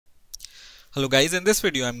Hello guys, in this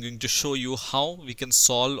video I'm going to show you how we can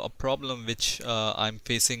solve a problem which I'm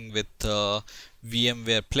facing with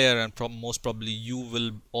VMware Player, and most probably you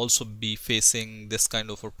will also be facing this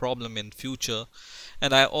kind of a problem in future,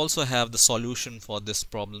 and I also have the solution for this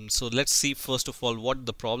problem. So let's see first of all what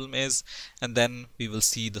the problem is, and then we will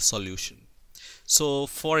see the solution. So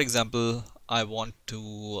for example, I want to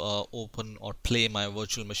open or play my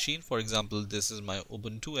virtual machine. For example, this is my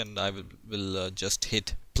Ubuntu, and I will just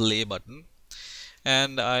hit play button,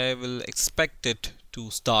 and I will expect it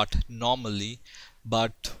to start normally,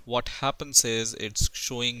 but what happens is it's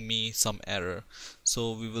showing me some error.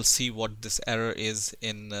 So we will see what this error is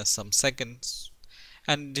in some seconds,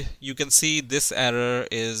 and you can see this error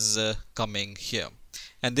is coming here,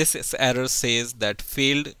 and error says that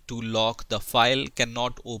failed to lock the file,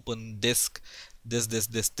 cannot open disk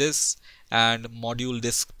this, and module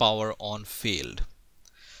disk power on failed.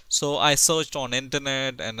 So I searched on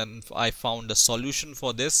internet, and then I found a solution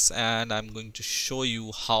for this, and I'm going to show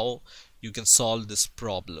you how you can solve this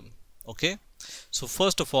problem. Okay, so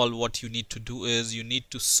first of all, what you need to do is you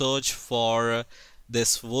need to search for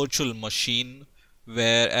this virtual machine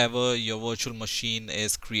wherever your virtual machine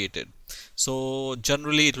is created. So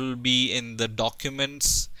generally it will be in the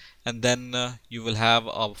documents, and then you will have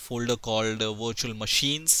a folder called virtual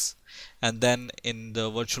machines, and then in the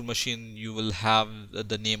virtual machine you will have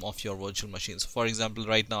the name of your virtual machines. For example,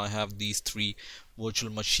 right now I have these three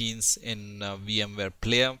virtual machines in VMware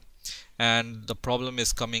Player, and the problem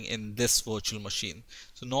is coming in this virtual machine.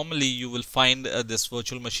 So normally you will find this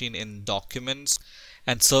virtual machine in documents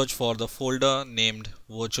and search for the folder named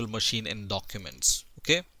virtual machine in documents.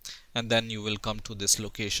 Okay, and then you will come to this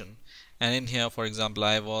location, and in here, for example,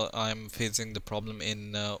 I'm facing the problem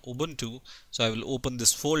in Ubuntu, so I will open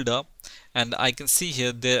this folder, and I can see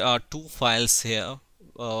here there are two files here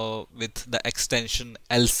with the extension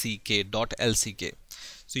lck.lck.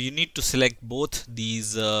 So you need to select both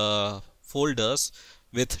these folders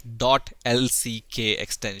with .lck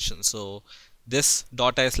extension. So this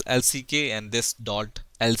 .lck and this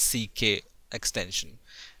 .lck extension,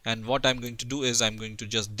 and what I'm going to do is I'm going to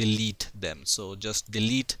just delete them. So just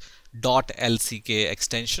delete .lck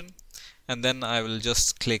extension, and then I will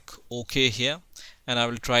just click OK here, and I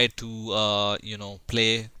will try to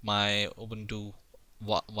play my Ubuntu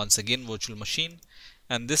once again virtual machine,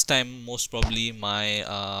 and this time most probably my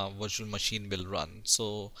virtual machine will run.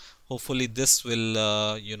 So hopefully this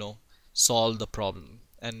will solve the problem,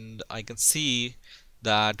 and I can see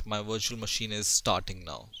that my virtual machine is starting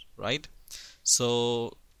now, right?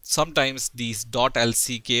 So sometimes these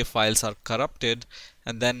 .lck files are corrupted,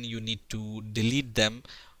 and then you need to delete them.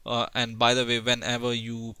 And by the way, whenever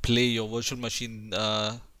you play your virtual machine,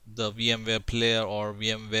 the VMware Player or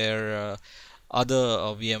VMware other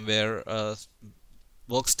VMware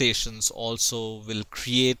workstations also will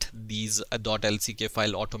create these .lck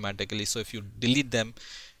file automatically. So if you delete them,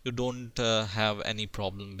 you don't have any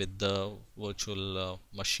problem with the virtual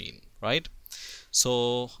machine, right?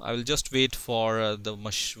 So I will just wait for the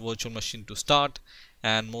virtual machine to start,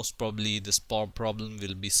 and most probably this problem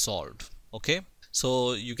will be solved. Okay,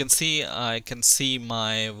 so you can see I can see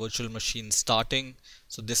my virtual machine starting.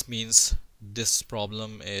 So this means this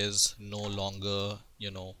problem is no longer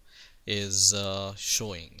is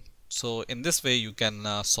showing. So in this way you can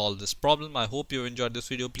solve this problem. I hope you enjoyed this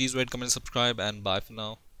video. Please rate, comment, subscribe, and bye for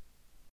now.